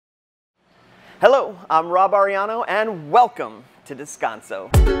Hello, I'm Rob Arellano and welcome to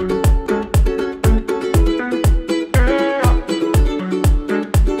Descanso.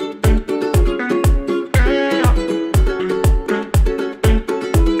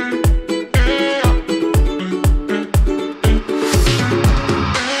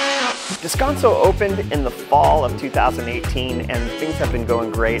 Descanso opened in the fall of 2018 and things have been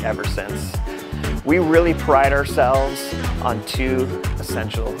going great ever since. We really pride ourselves on two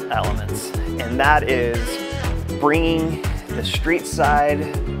essential elements, and that is bringing the street side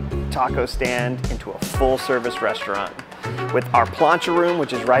taco stand into a full service restaurant. With our Plancha room,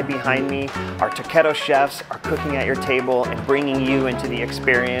 which is right behind me, our taqueria chefs are cooking at your table and bringing you into the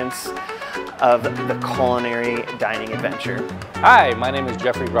experience of the culinary dining adventure. Hi, my name is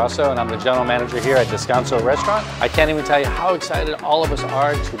Jeffrey Grosso and I'm the general manager here at Descanso Restaurant. I can't even tell you how excited all of us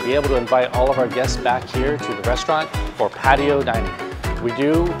are to be able to invite all of our guests back here to the restaurant for patio dining. We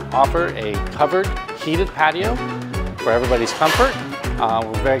do offer a covered, heated patio for everybody's comfort.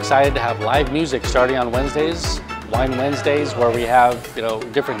 We're very excited to have live music starting on Wednesdays, Wine Wednesdays, where we have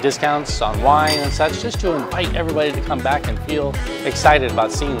different discounts on wine and such, just to invite everybody to come back and feel excited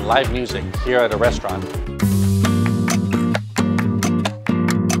about seeing live music here at a restaurant.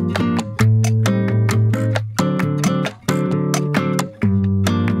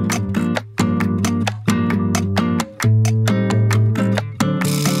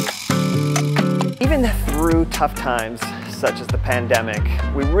 Even through tough times such as the pandemic,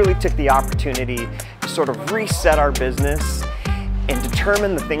 we really took the opportunity to sort of reset our business and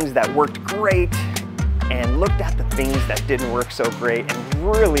determine the things that worked great and looked at the things that didn't work so great and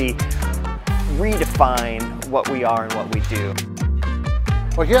really redefine what we are and what we do.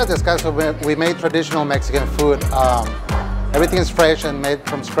 Well, here at Descanso, we made traditional Mexican food. Everything is fresh and made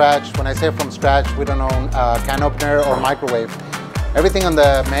from scratch. When I say from scratch, we don't own can opener or microwave. Everything on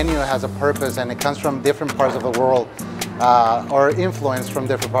the menu has a purpose and it comes from different parts of the world. Or influence from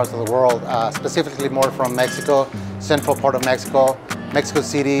different parts of the world, specifically more from Mexico, central part of Mexico, Mexico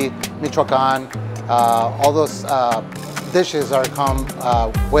City, Michoacan. All those dishes are come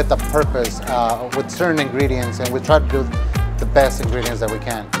with a purpose, with certain ingredients, and we try to do the best ingredients that we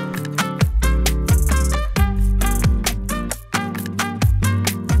can.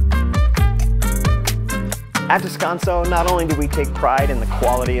 At Descanso, not only do we take pride in the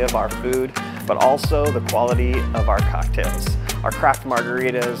quality of our food, but also the quality of our cocktails. Our craft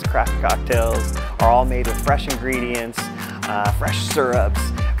margaritas, craft cocktails are all made with fresh ingredients, fresh syrups,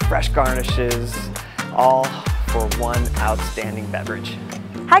 fresh garnishes, all for one outstanding beverage.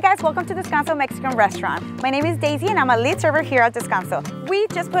 Hi guys, welcome to Descanso Mexican Restaurant. My name is Daisy and I'm a lead server here at Descanso. We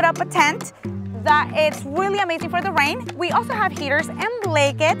just put up a tent that it's really amazing for the rain. We also have heaters and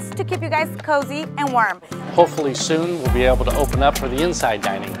blankets to keep you guys cozy and warm. Hopefully soon we'll be able to open up for the inside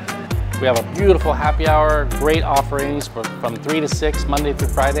dining. We have a beautiful happy hour, great offerings from 3 to 6 Monday through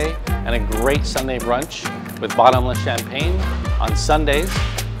Friday, and a great Sunday brunch with bottomless champagne on Sundays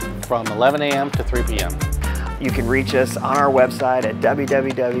from 11 a.m. to 3 p.m. You can reach us on our website at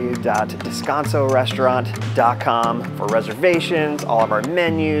www.descansorestaurant.com for reservations, all of our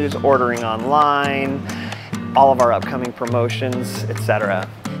menus, ordering online, all of our upcoming promotions, etc.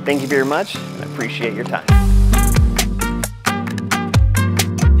 Thank you very much and appreciate your time.